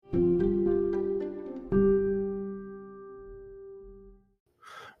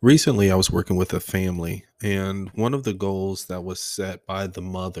Recently, I was working with a family, and one of the goals that was set by the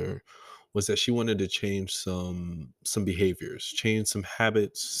mother was that she wanted to change some behaviors, change some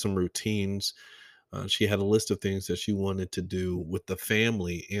habits, some routines. She had a list of things that she wanted to do with the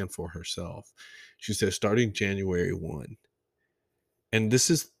family and for herself. She said, starting January 1. And this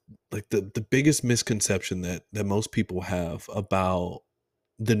is like the biggest misconception that most people have about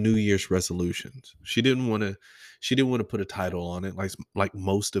the New Year's resolutions. She didn't want to put a title on it like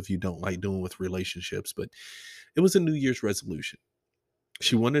most of you don't like doing with relationships, but it was a New Year's resolution.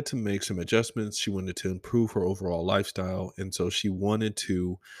 She wanted to make some adjustments. She wanted to improve her overall lifestyle, and so she wanted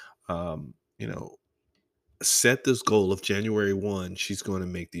to, um, you know, set this goal of January 1. She's going to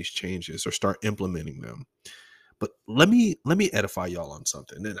make these changes or start implementing them. But let me edify y'all on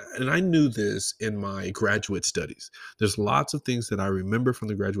something. And I knew this in my graduate studies. There's lots of things that I remember from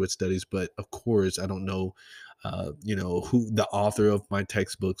the graduate studies, but of course I don't know who the author of my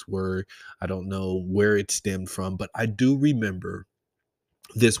textbooks were. I don't know where it stemmed from, but I do remember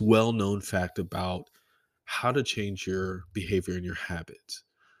this well-known fact about how to change your behavior and your habits.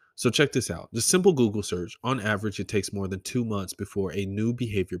 So check this out. The simple Google search, on average, it takes more than 2 months before a new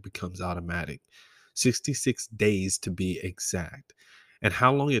behavior becomes automatic. 66 days to be exact. And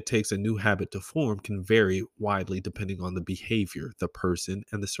how long it takes a new habit to form can vary widely depending on the behavior, the person,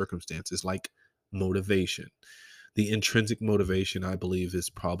 and the circumstances, like motivation. The intrinsic motivation, I believe, is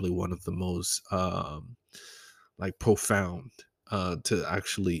probably one of the most like profound to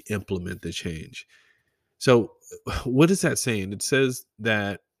actually implement the change. So, what is that saying? It says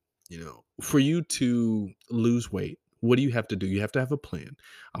that, for you to lose weight, what do you have to do? You have to have a plan.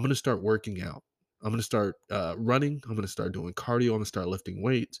 I'm going to start working out. I'm going to start running. I'm going to start doing cardio. I'm going to start lifting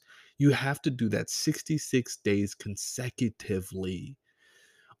weights. You have to do that 66 days consecutively.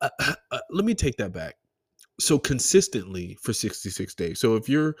 Let me take that back. So consistently for 66 days. So if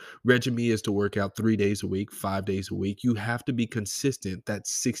your regimen is to work out 3 days a week, 5 days a week, you have to be consistent.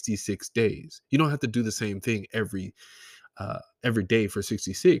 That's 66 days. You don't have to do the same thing every day for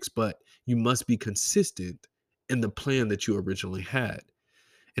 66, but you must be consistent in the plan that you originally had.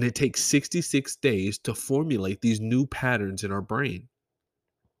 And it takes 66 days to formulate these new patterns in our brain.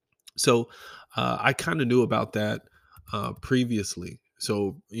 So I kind of knew about that previously.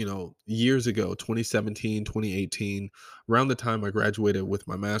 So, years ago, 2017, 2018, around the time I graduated with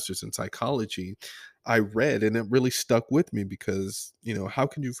my master's in psychology, I read and it really stuck with me because, how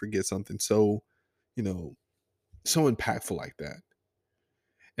can you forget something you know, so impactful like that?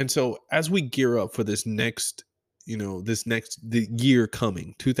 And so as we gear up for the year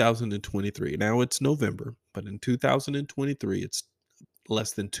coming, 2023, now it's November, but in 2023, it's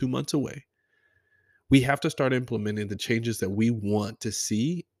less than 2 months away. We have to start implementing the changes that we want to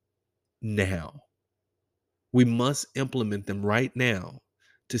see now. We must implement them right now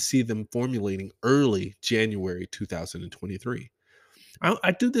to see them formulating early January 2023.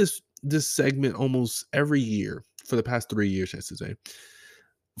 I do this segment almost every year for the past 3 years, I should say.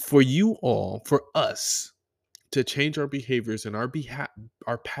 For us to change our behaviors and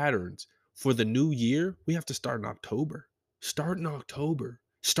our patterns for the new year, we have to start in October. Start in October.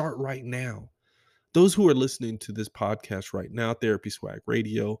 Start right now. Those who are listening to this podcast right now, Therapy Swag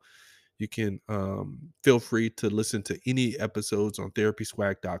Radio, you can feel free to listen to any episodes on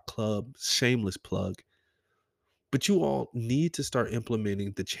therapyswag.club. Shameless plug. But you all need to start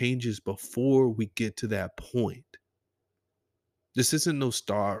implementing the changes before we get to that point. This isn't no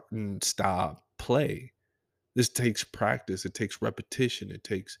start and stop play. This takes practice. It takes repetition. It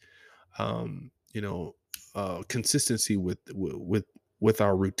takes, um, you know, consistency with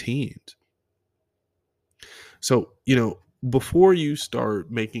our routines. So, before you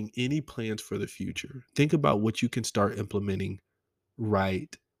start making any plans for the future, think about what you can start implementing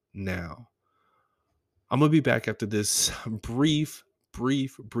right now. I'm going to be back after this brief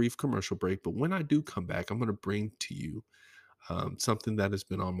commercial break. But when I do come back, I'm going to bring to you something that has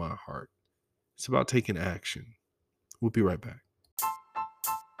been on my heart. It's about taking action. We'll be right back.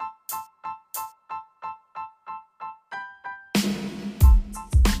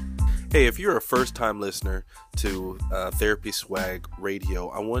 Hey, if you're a first-time listener to Therapy Swag Radio,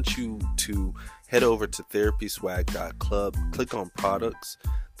 I want you to head over to therapyswag.club, click on products.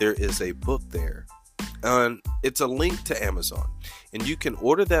 There is a book there. It's a link to Amazon, and you can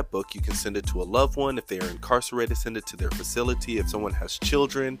order that book. You can send it to a loved one. If they are incarcerated, send it to their facility. If someone has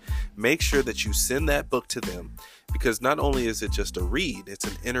children, make sure that you send that book to them, because not only is it just a read, it's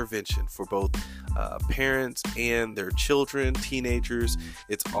an intervention for both parents and their children, teenagers.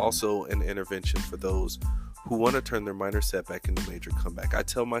 It's also an intervention for those who want to turn their minor setback into major comeback. I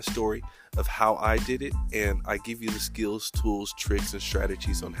tell my story of how I did it, and I give you the skills, tools, tricks, and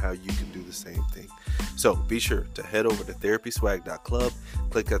strategies on how you can do the same thing. So be sure to head over to therapyswag.club,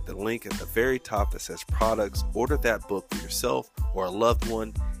 click at the link at the very top that says products, order that book for yourself or a loved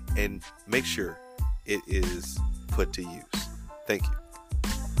one, and make sure it is put to use. Thank you.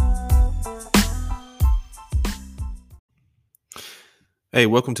 Hey,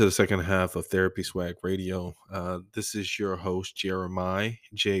 welcome to the second half of Therapy Swag Radio. This is your host, Jeremiah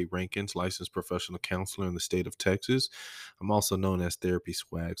J. Rankins, licensed professional counselor in the state of Texas. I'm also known as Therapy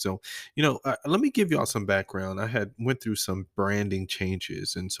Swag. So, let me give y'all some background. I had went through some branding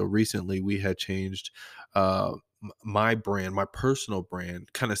changes, and so recently we had changed my brand, my personal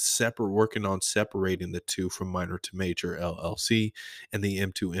brand, kind of working on separating the two from Minor to Major LLC and the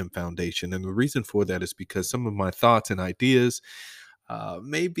M2M Foundation. And the reason for that is because some of my thoughts and ideas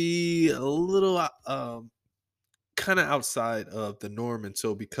maybe a little kind of outside of the norm. And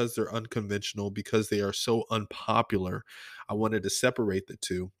so, because they're unconventional, because they are so unpopular, I wanted to separate the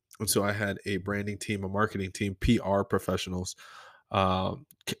two. And so, I had a branding team, a marketing team, PR professionals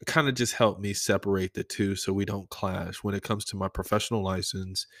kind of just help me separate the two so we don't clash when it comes to my professional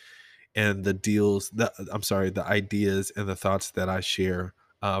license and the ideas and the thoughts that I share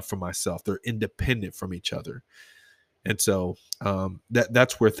for myself. They're independent from each other. And so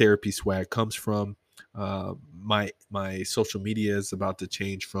that's where Therapy Swag comes from. My social media is about to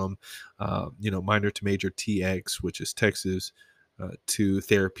change from Minor to Major TX, which is Texas, to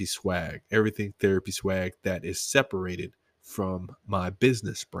Therapy Swag. Everything Therapy Swag that is separated from my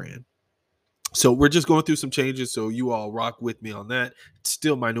business brand. So we're just going through some changes. So you all rock with me on that. It's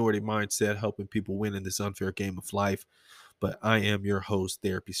still Minority Mindset, helping people win in this unfair game of life, but I am your host,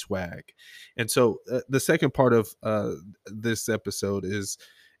 Therapy Swag. And so the second part of this episode is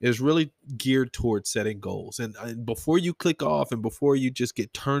really geared towards setting goals. And before you click off and before you just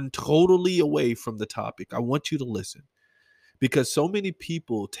get turned totally away from the topic, I want you to listen, because so many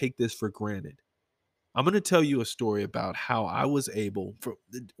people take this for granted. I'm going to tell you a story about how I was able, for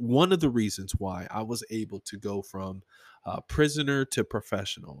one of the reasons why I was able to go from prisoner to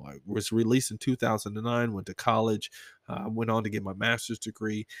professional. I was released in 2009, went to college, went on to get my master's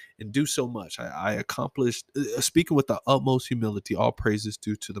degree and do so much. I accomplished, speaking with the utmost humility, all praises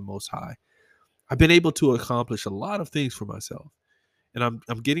due to the Most High. I've been able to accomplish a lot of things for myself, and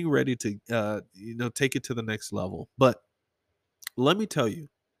I'm getting ready to take it to the next level. But let me tell you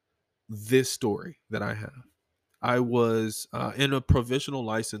this story that I have. I was in a provisional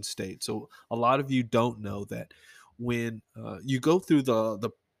license state. So a lot of you don't know that when you go through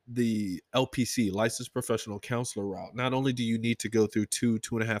the LPC, licensed professional counselor route, not only do you need to go through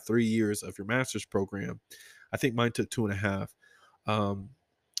 2.5, 3 years of your master's program. I think mine took 2.5.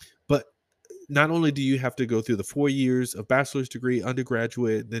 But not only do you have to go through the 4 years of bachelor's degree,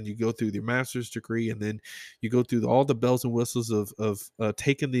 undergraduate, then you go through your master's degree, and then you go through all the bells and whistles of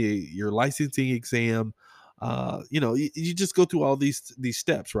taking your licensing exam. You just go through all these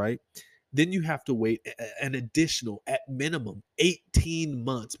steps, right? Then you have to wait an additional, at minimum, 18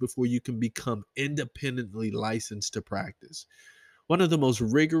 months before you can become independently licensed to practice. One of the most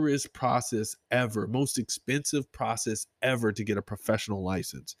rigorous process ever, most expensive process ever to get a professional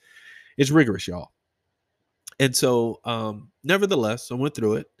license. It's rigorous, y'all. And so, nevertheless, I went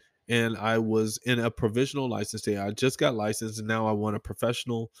through it, and I was in a provisional license day. I just got licensed, and now I want a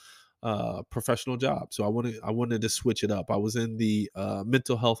professional job. So I wanted to switch it up. I was in the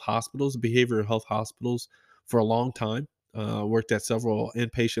mental health hospitals, behavioral health hospitals for a long time. Worked at several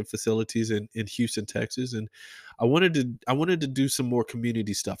inpatient facilities in Houston, Texas, and I wanted to do some more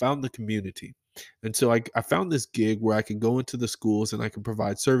community stuff out in the community. And so I found this gig where I could go into the schools and I can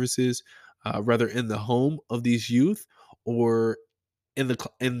provide services, rather in the home of these youth or in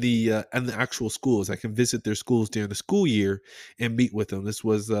the actual schools. I can visit their schools during the school year and meet with them. This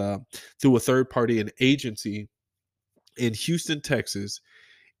was through a third party, an agency in Houston, Texas,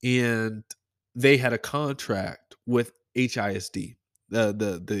 and they had a contract with HISD,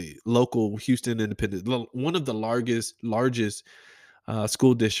 the local Houston Independent, one of the largest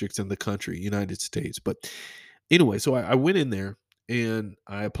school districts in the country, United States. But anyway, so I went in there and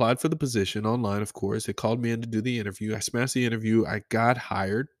I applied for the position online, of course. They called me in to do the interview. I smashed the interview. I got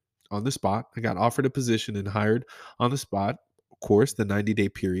hired on the spot. I got offered a position and hired on the spot, of course, the 90-day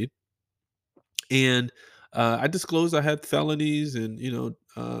period. And I disclosed I had felonies and,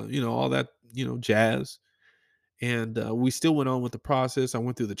 all that, jazz. And we still went on with the process. I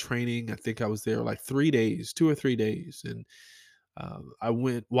went through the training. I think I was there like 3 days, 2 or 3 days. And I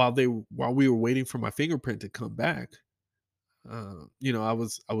went while we were waiting for my fingerprint to come back. I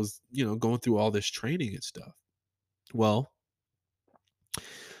was going through all this training and stuff. Well,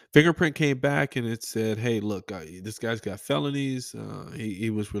 fingerprint came back and it said, "Hey, look, this guy's got felonies. He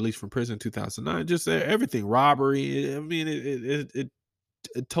was released from prison in 2009. Just everything, robbery. I mean,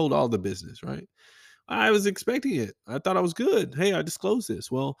 it told all the business, right? I was expecting it. I thought I was good. Hey, I disclosed this.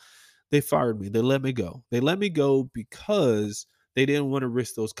 Well, they fired me. They let me go. They let me go because they didn't want to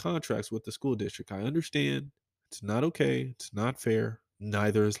risk those contracts with the school district. I understand. It's not okay. It's not fair.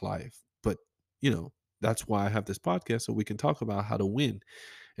 Neither is life. But, you know, that's why I have this podcast so we can talk about how to win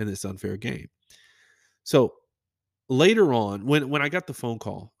in this unfair game. So later on, when I got the phone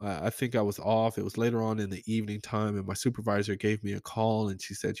call, I think I was off. It was later on in the evening time, and my supervisor gave me a call, and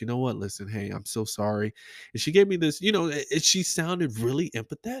she said, "You know what? Listen, hey, I'm so sorry." And she gave me this, she sounded really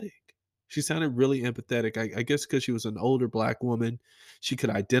empathetic. She sounded really empathetic. I guess because she was an older black woman, she could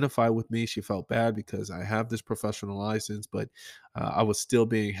identify with me. She felt bad because I have this professional license, but I was still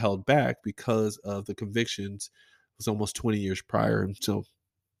being held back because of the convictions. It was almost 20 years prior, and so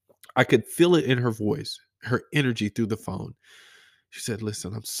I could feel it in her voice, her energy through the phone. She said,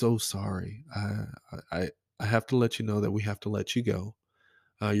 "Listen, I'm so sorry. I have to let you know that we have to let you go.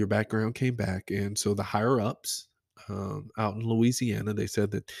 Your background came back, and so the higher ups out in Louisiana, they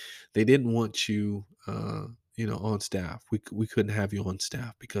said that they didn't want you, on staff. We couldn't have you on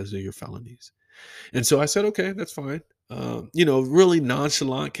staff because of your felonies." And so I said, "Okay, that's fine." Really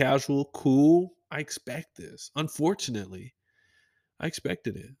nonchalant, casual, cool. I expect this. Unfortunately, I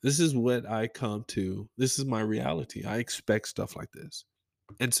expected it. This is what I come to. This is my reality. I expect stuff like this.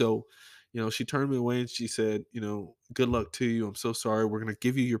 And so, she turned me away and she said, "Good luck to you. I'm so sorry. We're going to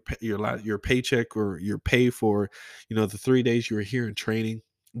give you your paycheck or your pay for, the 3 days you were here in training."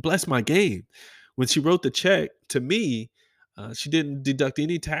 Bless my game. When she wrote the check to me, she didn't deduct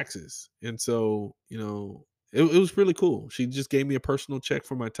any taxes. And so, it was really cool. She just gave me a personal check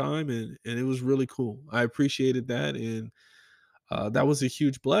for my time, and it was really cool. I appreciated that. And that was a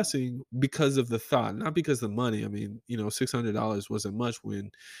huge blessing because of the thought, not because of the money. I mean, $600 wasn't much when,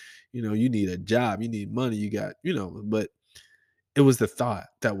 you need a job, you need money, but it was the thought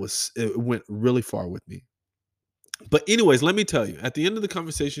it went really far with me. But, anyways, let me tell you, at the end of the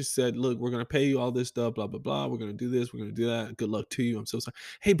conversation, she said, "Look, we're going to pay you all this stuff, blah, blah, blah. We're going to do this, we're going to do that. Good luck to you. I'm so sorry.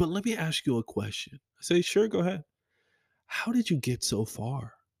 Hey, but let me ask you a question." I say, "Sure, go ahead. How did you get so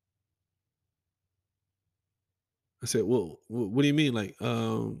far?" I said, "Well, what do you mean? Like,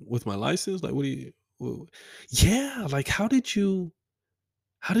 with my license? Like, what do you, well, yeah, like, how did you,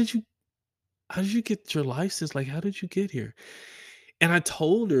 how did you get your license? Like, how did you get here?" And I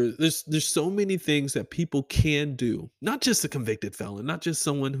told her there's so many things that people can do, not just a convicted felon, not just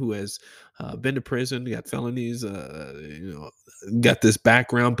someone who has been to prison, got felonies, got this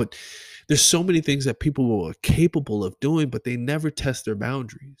background, but there's so many things that people are capable of doing, but they never test their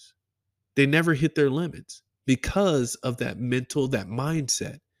boundaries. They never hit their limits because of that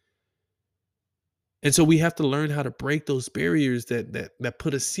mindset. And so we have to learn how to break those barriers that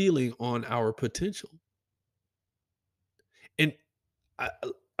put a ceiling on our potential. And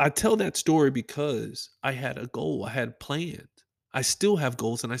I I tell that story because I had a goal, I had plans. I still have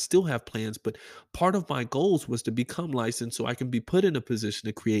goals and I still have plans, but part of my goals was to become licensed so I can be put in a position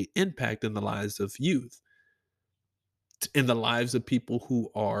to create impact in the lives of youth, in the lives of people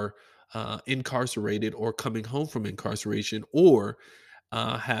who are incarcerated or coming home from incarceration or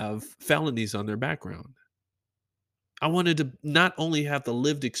have felonies on their background. I wanted to not only have the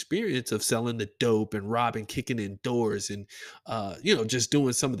lived experience of selling the dope and robbing, kicking in doors, and just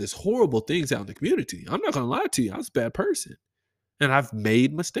doing some of this horrible things out in the community. I'm not gonna lie to you, I was a bad person, and I've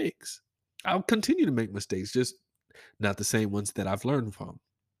made mistakes. I'll continue to make mistakes, just not the same ones that I've learned from.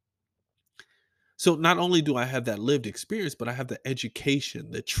 So not only do I have that lived experience, but I have the education,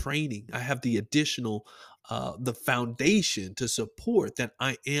 the training. I have the additional, the foundation to support that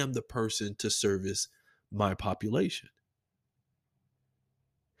I am the person to service my population.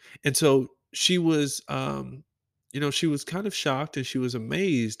 And so she was kind of shocked and she was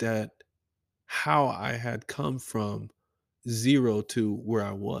amazed at how I had come from zero to where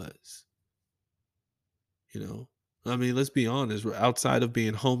I was, you know. I mean, let's be honest, we're outside of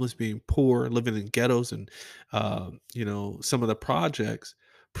being homeless, being poor, living in ghettos and some of the projects,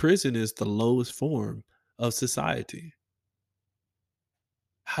 prison is the lowest form of society.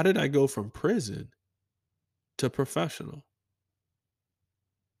 How did I go from prison to professional?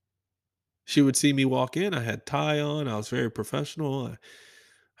 She would see me walk in, I had tie on, I was very professional.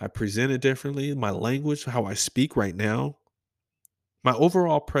 I presented differently. My language, how I speak right now, my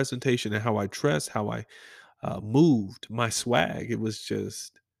overall presentation and how I dress, how I moved, my swag. It was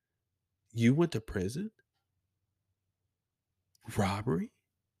just, you went to prison? Robbery?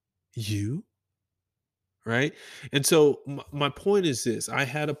 You? Right? And so my point is this: I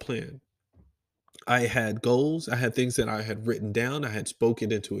had a plan. I had goals. I had things that I had written down. I had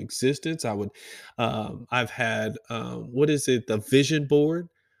spoken into existence. I've had, what is it? The vision board.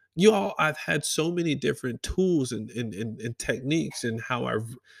 I've had so many different tools and techniques and how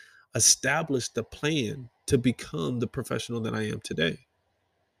I've established the plan to become the professional that I am today.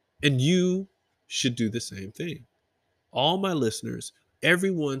 And you should do the same thing. All my listeners,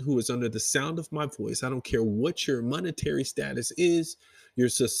 everyone who is under the sound of my voice, I don't care what your monetary status is, your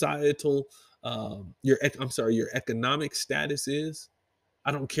societal, your economic status is.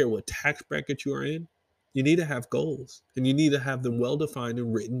 I don't care what tax bracket you are in. You need to have goals, and you need to have them well defined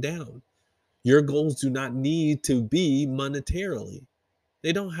and written down. Your goals do not need to be monetarily.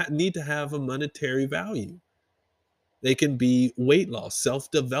 They don't need to have a monetary value. They can be weight loss,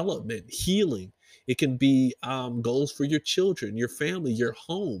 self development, healing. It can be goals for your children, your family, your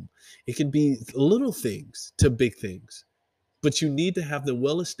home. It can be little things to big things. But you need to have them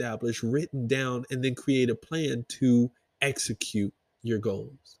well established, written down, and then create a plan to execute your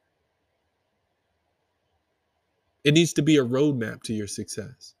goals. It needs to be a roadmap to your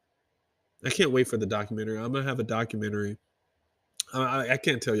success. I can't wait for the documentary. I'm going to have a documentary. I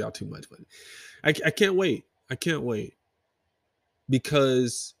can't tell y'all too much, but I can't wait. I can't wait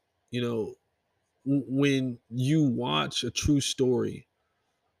because, you know, when you watch a true story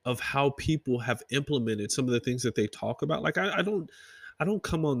of how people have implemented some of the things that they talk about, like I don't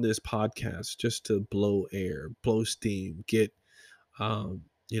come on this podcast just to blow air, blow steam, get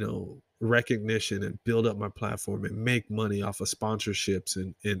recognition and build up my platform and make money off of sponsorships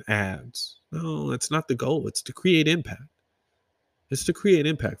and ads. No, that's not the goal. It's to create impact. It's to create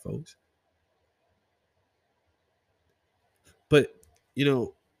impact, folks. But you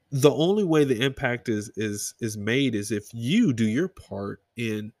know, the only way the impact is made is if you do your part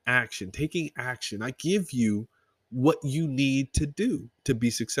in action, taking action. I give you what you need to do to be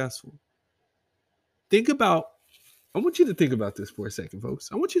successful. Think about I want you to think about this for a second, folks.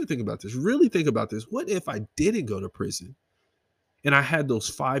 I want you to think about this. Really think about this. What if I didn't go to prison and I had those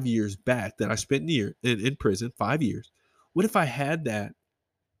 5 years back that I spent in prison, 5 years? What if I had that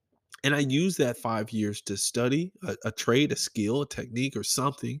and I used that 5 years to study a trade, a skill, a technique, or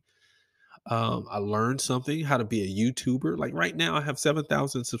something? I learned something, how to be a YouTuber. Like right now, I have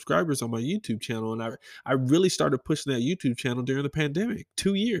 7,000 subscribers on my YouTube channel, and I really started pushing that YouTube channel during the pandemic.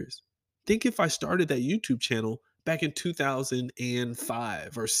 2 years. Think if I started that YouTube channel back in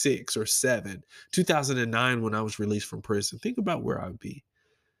 2005 or six or seven, 2009 when I was released from prison. Think about where I'd be.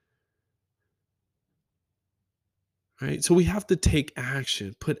 Right. So we have to take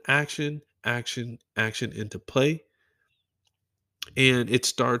action, put action into play, and it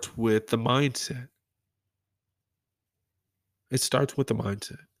starts with the mindset. It starts with the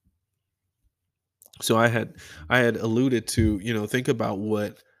mindset. So I had alluded to, think about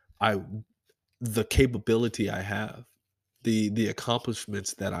what I the capability I have, the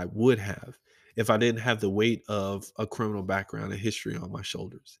accomplishments that I would have if I didn't have the weight of a criminal background and history on my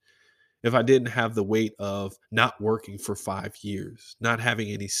shoulders. If I didn't have the weight of not working for 5 years, not having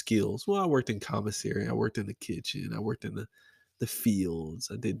any skills. Well, I worked in commissary, I worked in the kitchen, I worked in the fields,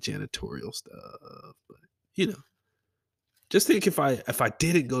 I did janitorial stuff. But you know, just think if I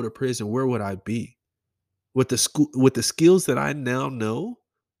didn't go to prison, where would I be? With the skills that I now know,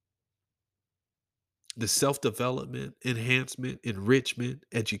 the self-development, enhancement, enrichment,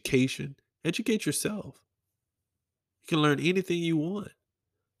 education, educate yourself. You can learn anything you want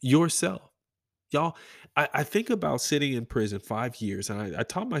yourself. Y'all, I think about sitting in prison 5 years, and I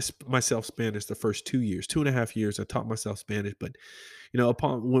taught myself Spanish the first 2 years, 2.5 years. I taught myself Spanish, but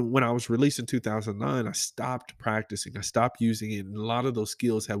upon when I was released in 2009, I stopped practicing. I stopped using it, and a lot of those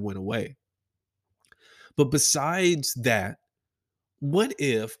skills have went away. But besides that, what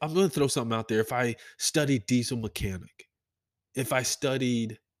if I'm going to throw something out there? If I studied diesel mechanic, if I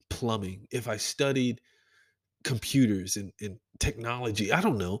studied plumbing, if I studied computers and technology, I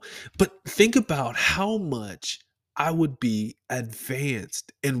don't know. But think about how much I would be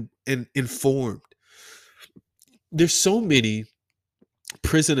advanced and informed. There's so many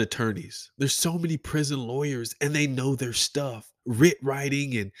prison attorneys, there's so many prison lawyers, and they know their stuff, writ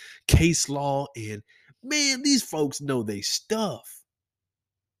writing and case law. And man, these folks know they stuff.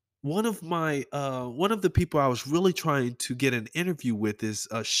 One of the people I was really trying to get an interview with is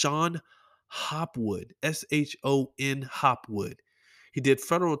Sean Hopwood, Shon Hopwood. He did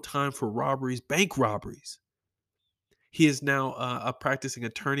federal time for robberies, bank robberies. He is now a practicing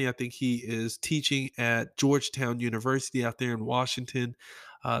attorney. I think he is teaching at Georgetown University out there in Washington.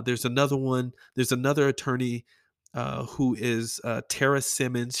 There's another one. There's another attorney. who is Tara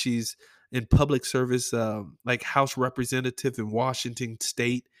Simmons. She's in public service, like House representative in Washington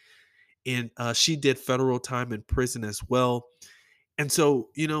State, and she did federal time in prison as well. And so,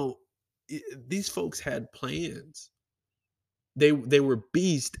 these folks had plans. They were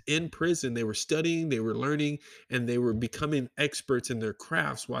beasts in prison. They were studying, they were learning, and they were becoming experts in their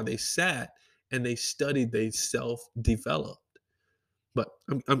crafts while they sat and they studied, they self-developed. But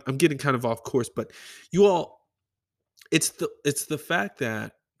I'm getting kind of off course, but you all, it's the fact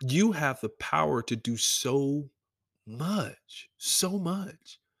that you have the power to do so much,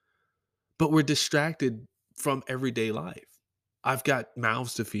 but we're distracted from everyday life. I've got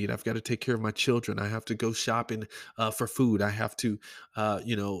mouths to feed. I've got to take care of my children. I have to go shopping for food. I have to,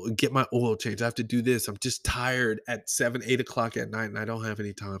 get my oil changed. I have to do this. I'm just tired at 7, 8 o'clock at night, and I don't have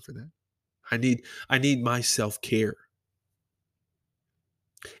any time for that. I need my self care.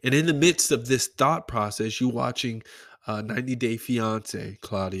 And in the midst of this thought process, you watching 90 Day Fiance,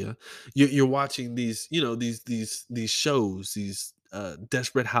 Claudia. You're watching these, these shows, these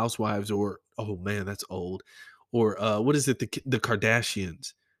Desperate Housewives, or oh man, that's old, or what is it, the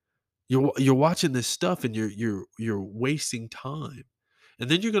Kardashians. You're watching this stuff, and you're wasting time, and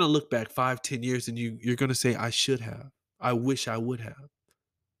then you're gonna look back 5, 10 years, and you're gonna say, I should have, I wish I would have,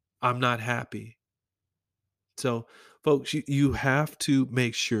 I'm not happy. So, folks, you have to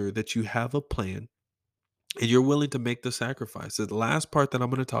make sure that you have a plan and you're willing to make the sacrifice. So the last part that I'm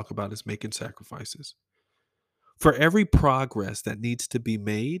going to talk about is making sacrifices. For every progress that needs to be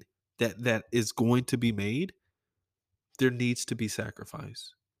made, that is going to be made, there needs to be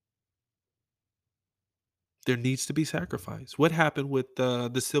sacrifice. There needs to be sacrifice. What happened with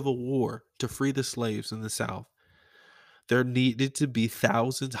the Civil War to free the slaves in the South? There needed to be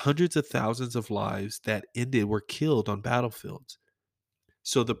thousands, hundreds of thousands of lives that ended, were killed on battlefields.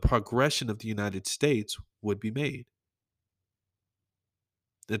 So the progression of the United States would be made.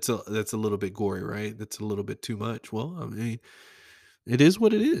 That's a little bit gory, right? That's a little bit too much. Well, I mean, it is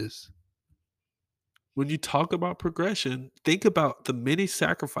what it is. When you talk about progression, think about the many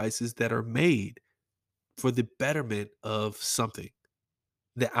sacrifices that are made for the betterment of something,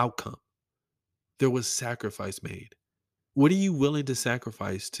 the outcome. There was sacrifice made. What are you willing to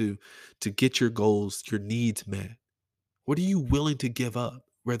sacrifice to get your goals, your needs met? What are you willing to give up?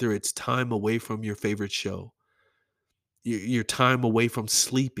 Whether it's time away from your favorite show, your time away from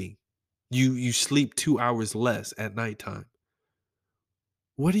sleeping. You sleep 2 hours less at nighttime.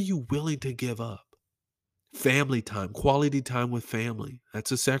 What are you willing to give up? Family time, quality time with family.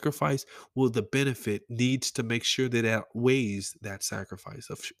 That's a sacrifice. Well, the benefit needs to make sure that it outweighs that sacrifice,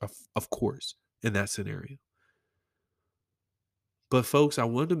 of course, in that scenario. But folks, I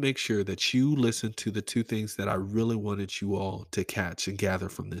wanted to make sure that you listen to the two things that I really wanted you all to catch and gather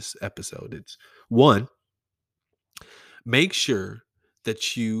from this episode. It's one, make sure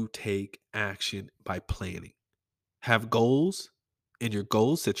that you take action by planning. Have goals, and your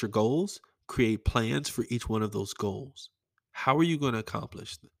goals, set your goals, create plans for each one of those goals. How are you going to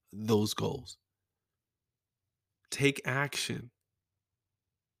accomplish those goals? Take action.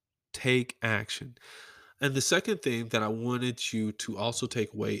 Take action. And the second thing that I wanted you to also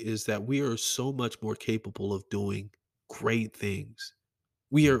take away is that we are so much more capable of doing great things.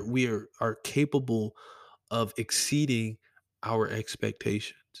 We are capable of exceeding our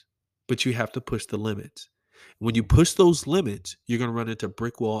expectations, but you have to push the limits. When you push those limits, you're going to run into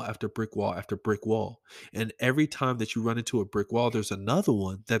brick wall after brick wall after brick wall. And every time that you run into a brick wall, there's another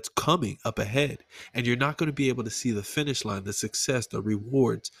one that's coming up ahead. And you're not going to be able to see the finish line, the success, the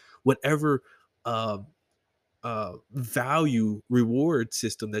rewards, whatever um, value reward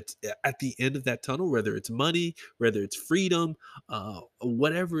system that's at the end of that tunnel, whether it's money, whether it's freedom,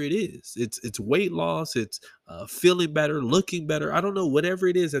 whatever it is. It's weight loss, it's feeling better, looking better, I don't know, whatever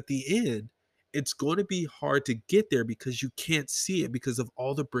it is at the end. It's going to be hard to get there because you can't see it because of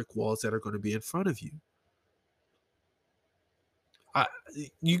all the brick walls that are going to be in front of you. I,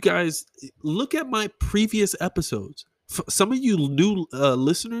 you guys, look at my previous episodes. Some of you new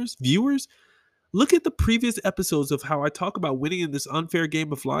listeners, viewers, look at the previous episodes of how I talk about winning in this unfair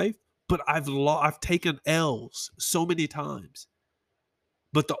game of life, but I've taken L's so many times.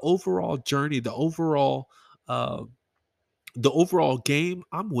 But the overall journey, uh, the overall game,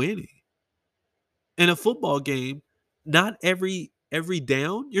 I'm winning. In a football game, not every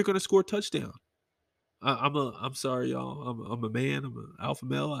down you're going to score a touchdown. I'm sorry, y'all. I'm a man. I'm an alpha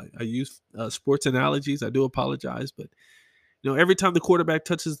male. I use sports analogies. I do apologize, but every time the quarterback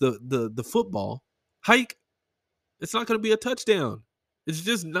touches the football, hike, it's not going to be a touchdown. It's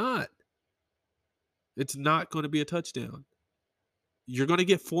just not. It's not going to be a touchdown. You're going to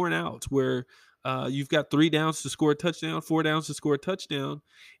get 4 and outs where You've got 3 downs to score a touchdown, 4 downs to score a touchdown,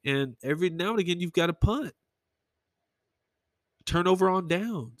 and every now and again you've got to punt, turnover on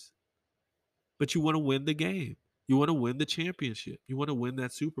downs. But you want to win the game. You want to win the championship. You want to win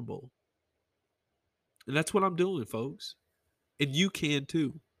that Super Bowl. And that's what I'm doing, folks. And you can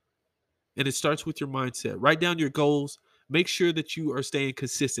too. And it starts with your mindset. Write down your goals. Make sure that you are staying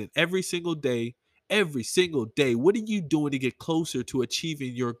consistent every single day. Every single day. What are you doing to get closer to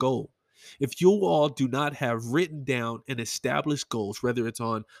achieving your goal? If you all do not have written down and established goals, whether it's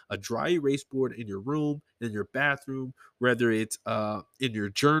on a dry erase board in your room, in your bathroom, whether it's in your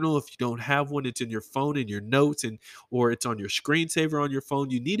journal, if you don't have one, it's in your phone, in your notes, and or it's on your screensaver on your phone,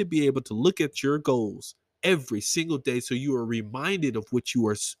 you need to be able to look at your goals every single day so you are reminded of what you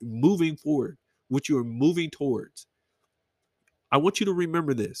are moving forward, what you are moving towards. I want you to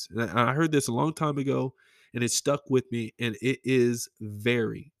remember this. And I heard this a long time ago and it stuck with me, and it is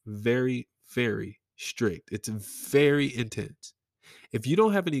very, very, very strict. It's very intense. If you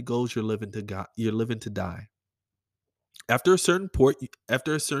don't have any goals, you're living to God, you're living to die. After a certain point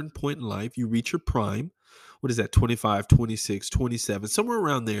in life, you reach your prime. What is that? 25, 26, 27, somewhere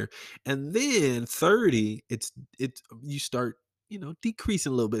around there. And then 30, it's you start,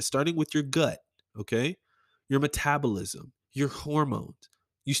 decreasing a little bit, starting with your gut, okay? Your metabolism, your hormones.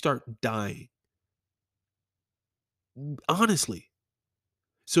 You start dying. Honestly,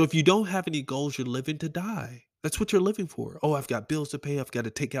 so if you don't have any goals, you're living to die. That's what you're living for. Oh, I've got bills to pay. I've got to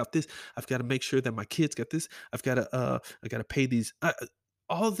take out this. I've got to make sure that my kids got this. I got to pay these.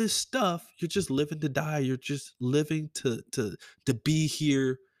 All this stuff. You're just living to die. You're just living to be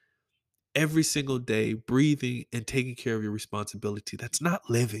here every single day, breathing and taking care of your responsibility. That's not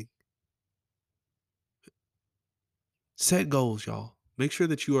living. Set goals, y'all. Make sure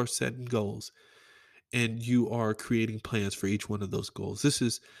that you are setting goals and you are creating plans for each one of those goals. This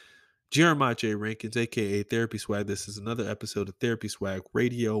is Jeremiah J. Rankins, aka Therapy Swag. This is another episode of Therapy Swag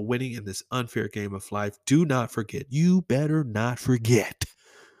Radio, winning in this unfair game of life. Do not forget, you better not forget.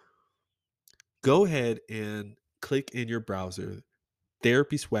 Go ahead and click in your browser,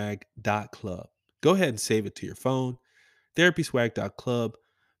 therapyswag.club. Go ahead and save it to your phone, therapyswag.club.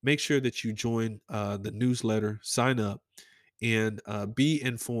 Make sure that you join the newsletter, sign up, and be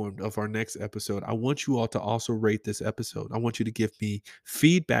informed of our next episode. I want you all to also rate this episode. I want you to give me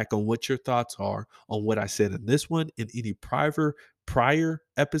feedback on what your thoughts are on what I said in this one and any prior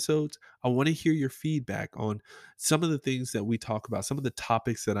episodes. I want to hear your feedback on some of the things that we talk about, some of the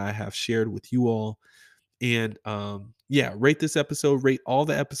topics that I have shared with you all. And yeah, rate this episode, rate all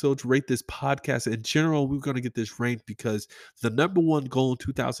the episodes, rate this podcast. In general, we're going to get this ranked because the number one goal in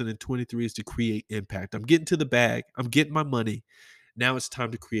 2023 is to create impact. I'm getting to the bag, I'm getting my money. Now it's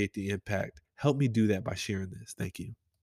time to create the impact. Help me do that by sharing this. Thank you.